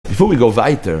before we go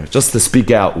weiter, just to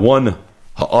speak out one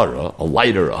ha'ara, a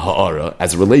lighter ha'ara,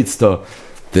 as it relates to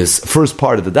this first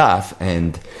part of the daf,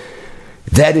 and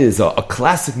that is a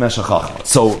classic Meshech Chachma.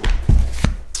 So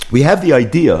we have the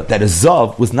idea that a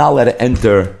Zav was not allowed to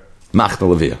enter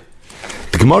Machna Leviyah.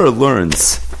 The Gemara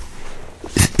learns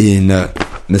in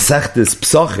Mesechtes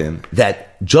Psachim that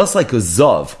just like a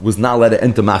Zav was not allowed to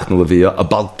enter Machna Leviyah, a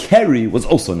Balkari was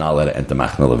also not allowed to enter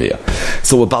Machna Leviyah.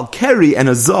 So a Balkari and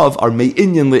a Zav are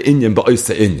me'inyan le'inyan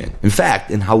ba'oisa inyan. In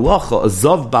fact, in Halacha, a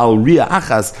Zav Bal Ria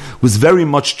Achas was very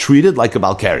much treated like a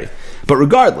Balkari. But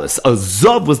regardless, a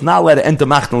Zav was not allowed to enter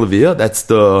Machna Leviyah. That's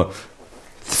the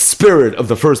spirit of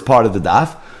the first part of the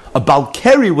daf. A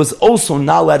Balkari was also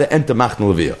not allowed to enter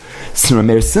Machna Leviyah. So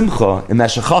Rameir Simcha, in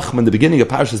Meshech Chachma, in the beginning of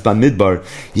Parshas Bamidbar,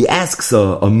 he asks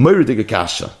a murdig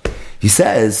kasha. He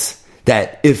says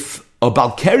that if a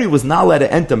Balkari was not allowed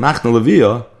to enter Machna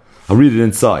Leviyah, I'll read it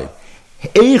inside. How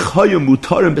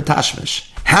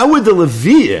were the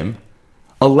Leviim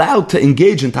allowed to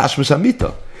engage in Tashmish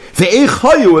Amita?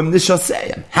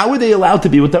 How were they allowed to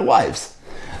be with their wives?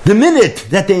 The minute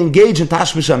that they engage in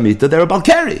Tashmish Amita, they're a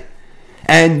Balkari.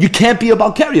 And you can't be a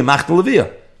Balkari, a Machna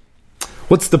Leviyah.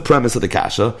 What's the premise of the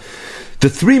Kasha? The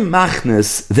three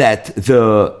Machnas that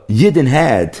the Yidden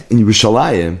had in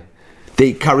Yerushalayim,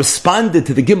 they corresponded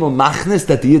to the Gimel Machnas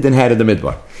that the Yidden had in the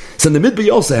Midbar. So in the Midbar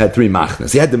you also had three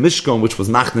Machnas. You had the Mishkan, which was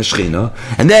Machna Shechina,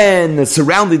 and then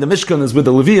surrounding the Mishkan is where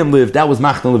the Levium lived, that was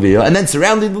Machna Leviyah, and then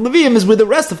surrounding the Levium is where the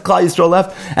rest of Klal Yisrael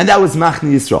left, and that was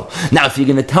Machna Yisrael. Now if you're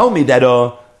going to tell me that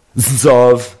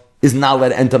Zav is not allowed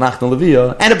to enter Machna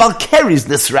Leviyah, and about carries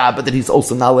this rabbi that he's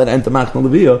also not allowed to enter Machna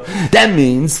Leviyah, that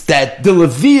means that the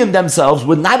Leviim themselves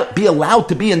would not be allowed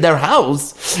to be in their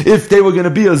house if they were going to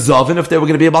be a Zav and if they were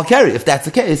going to be a Balkari. If that's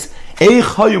the case, that's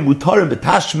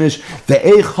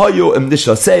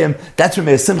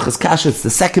Rameir Simcha's kasha. It's the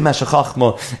second Meshech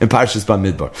Chachma in Parshas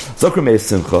Bamidbar. So Rameir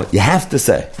Simcha, you have to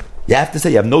say, you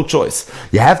have no choice.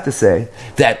 You have to say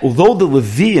that although the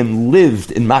Leviim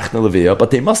lived in Machna Leviyah,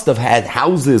 but they must have had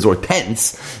houses or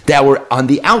tents that were on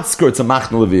the outskirts of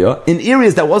Machna Leviyah, in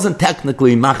areas that wasn't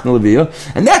technically Machna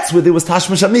Leviyah, and that's where there was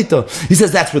Tashmish Amita. He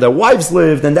says that's where their wives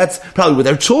lived, and that's probably where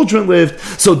their children lived,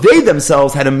 so they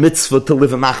themselves had a mitzvah to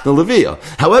live in Machna Leviyah.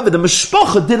 However, the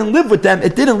Mishpacha didn't live with them,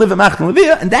 it didn't live in Machna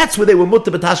Leviyah, and that's where they were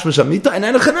mutter b'Tashmish Amita and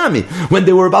Enochanami. When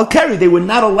they were Balkari, they were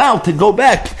not allowed to go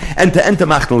back and to enter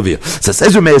Machna Leviyah. So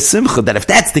says Rameir Simcha that if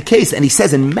that's the case, and he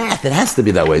says in math it has to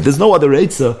be that way, there's no other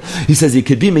Eitzah. He says you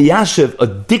could be meyashiv a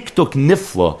diktuk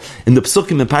nifla in the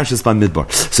psukim in Parshas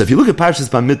Bamidbar. So if you look at Parshas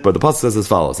Bamidbar, the pasuk says as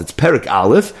follows: it's Perik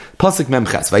Aleph, pasuk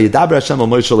Memches, Vayidaber Hashem al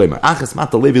Moshe Leimer, Achas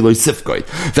Mata Levi Lo Yisifkoi,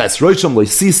 Ves Roisham Lo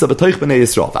Yisisa B'Toich B'nei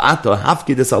Yisrael, Va'ata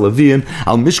Hafkides Al Leviim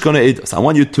Al Mishkan HaEdos. I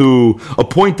want you to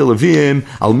appoint the Leviim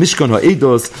Al Mishkan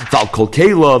HaEdos, Val Kol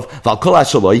Kelov, Val Kol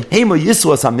Ashaloi, Hema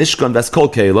Yiswas Ha Mishkan Ves Kol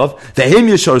Kelov, Vehem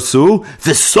Yisharsu. Where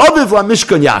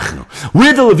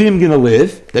the Levim going to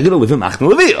live? They're going to live in Machna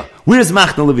Leviyah. Where's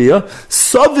Machna Leviyah?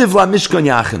 Soviv la Mishkan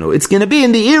Yachnu. It's going to be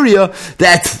in the area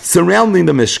that's surrounding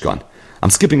the Mishkan. I'm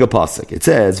skipping a pasuk. It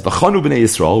says, "V'chanu b'nei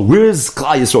Yisrael." Where's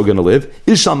Klal Yisrael going to live?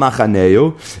 Ishal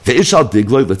Machaneu ve'ishal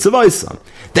Digloi l'Tzavaisam.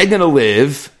 They're going to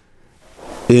live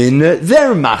in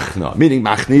their Machna, meaning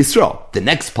Machna Yisrael. The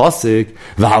next pasuk,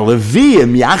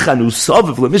 v'haleviim yachanu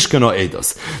soviv leMishkan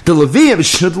ha'edos. The Leviim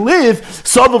should live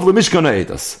soviv leMishkan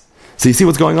ha'edos. So you see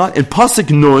what's going on? In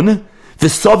pasuk Nun, the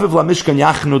soviv leMishkan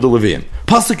yachanu the Leviim.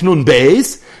 Pasuk Nun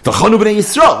Beis, v'chanu b'nei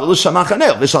Yisrael l'sham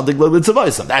machaneu v'shal digloi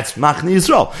l'tzavaisam. That's Machna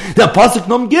Yisrael. The pasuk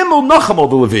Nun Gimel nachamol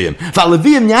the Leviim.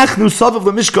 V'haleviim yachnu soviv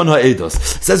leMishkan ha'edos.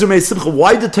 Says Rameir Simcha,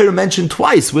 why did the Torah mention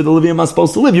twice where the Leviim are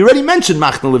supposed to live? You already mentioned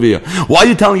Machna Leviyah. Why are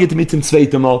you telling it to meet him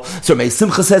tzveitamol? So Rameir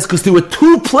Simcha says because there were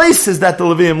two places that the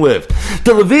Leviim lived.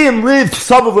 The Leviim lived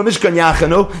soviv leMishkan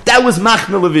yachanu. That was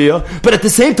Machna Leviyah. But at the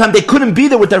same time, they couldn't be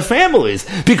there with their families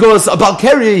because a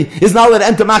Balkari is not allowed to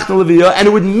enter Machna Leviyah, and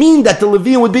it would mean that the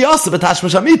Leviim would be also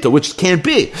b'Tashmish Amita, which can't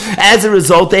be. As a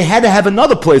result, they had to have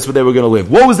another place where they were going to live.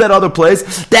 What was that other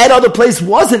place? That other place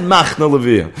wasn't Machna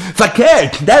Leviyah.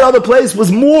 Fakir, that other place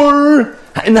was more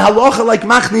in halacha like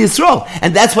Machna Yisrael,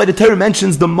 and that's why the Torah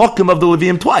mentions the mokim of the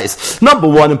Levium twice. Number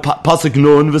one in pasuk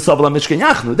Nun v'Savla Mishkan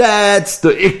Yachnu, that's the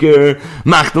Iker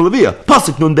Machna Leviyah.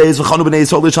 Pasuk Nun Beis v'Chanu b'nei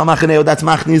Yisrael l'sham machaneu, that's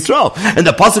Machna Yisrael. And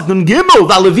the pasuk Nun Gimel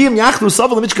v'Levium Yachnu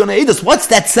Savla Mishkan Eidos. What's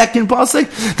that second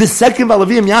pasuk? The second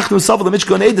v'Levium Yachnu Savla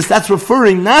Mishkan Eidos. That's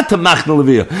referring not to Machna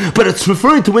Leviyah, but it's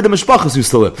referring to where the mishpachas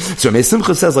used to live. So Rameir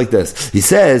Simcha says like this. He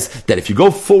says that if you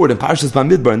go forward in Parshas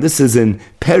Bamidbar, and this is in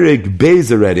Perik Beis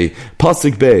already, pasuk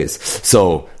Beis.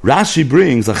 So Rashi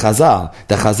brings a Chazal.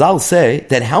 The Chazal say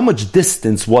that how much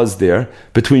distance was there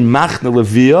between Machna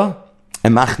Leviyah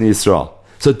and Machna Yisrael?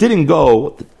 So it didn't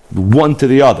go one to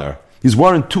the other. These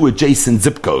weren't two adjacent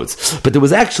zip codes, but there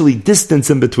was actually distance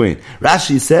in between.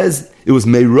 Rashi says it was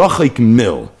Meirachik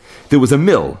Mill. There was a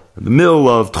mill, the mill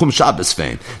of Tchum Shabbos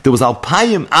fame. There was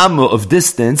Alpayim Amma of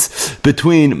distance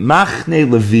between Machne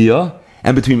Levia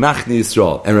and between Machne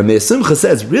Yisrael. And Rameh Simcha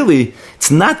says, really,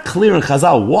 it's not clear in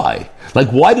Chazal why. Like,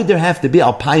 why did there have to be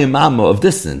Alpayim Amma of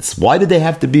distance? Why did they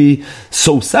have to be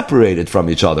so separated from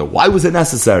each other? Why was it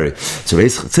necessary? So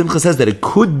Rameh Simcha says that it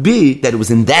could be that it was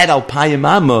in that Alpayim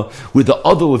Amma where the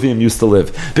other Levim used to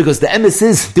live. Because the emes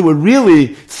is, there were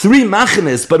really 3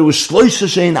 Machnes, but it was Shloisha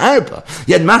Shein Arba.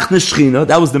 You had Machne Shechina,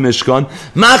 that was the Mishkan,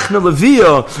 Machne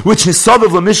Levia, which is Sovev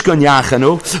LaMishkan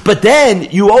Yachanu, but then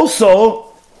you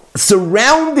also,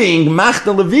 surrounding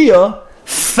Machne Levia,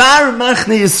 far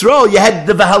Machne Yisrael, you had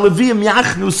the Vahalavim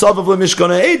Yachnu Sovav LeMishkan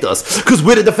Eidos. Because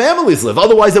where did the families live?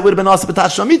 Otherwise, it would have been also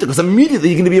B'tash Shamita. Because immediately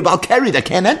you're going to be a Balkari that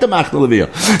can't enter Machne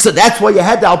Levia. So that's why you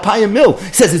had the Alpayim Mill.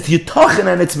 He says it's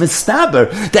Yitochin and it's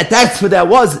Mistaber. That's what that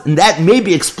was. And that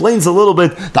maybe explains a little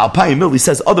bit the Alpayim Mill. He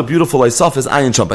says other beautiful Isaf is Ayin Sham.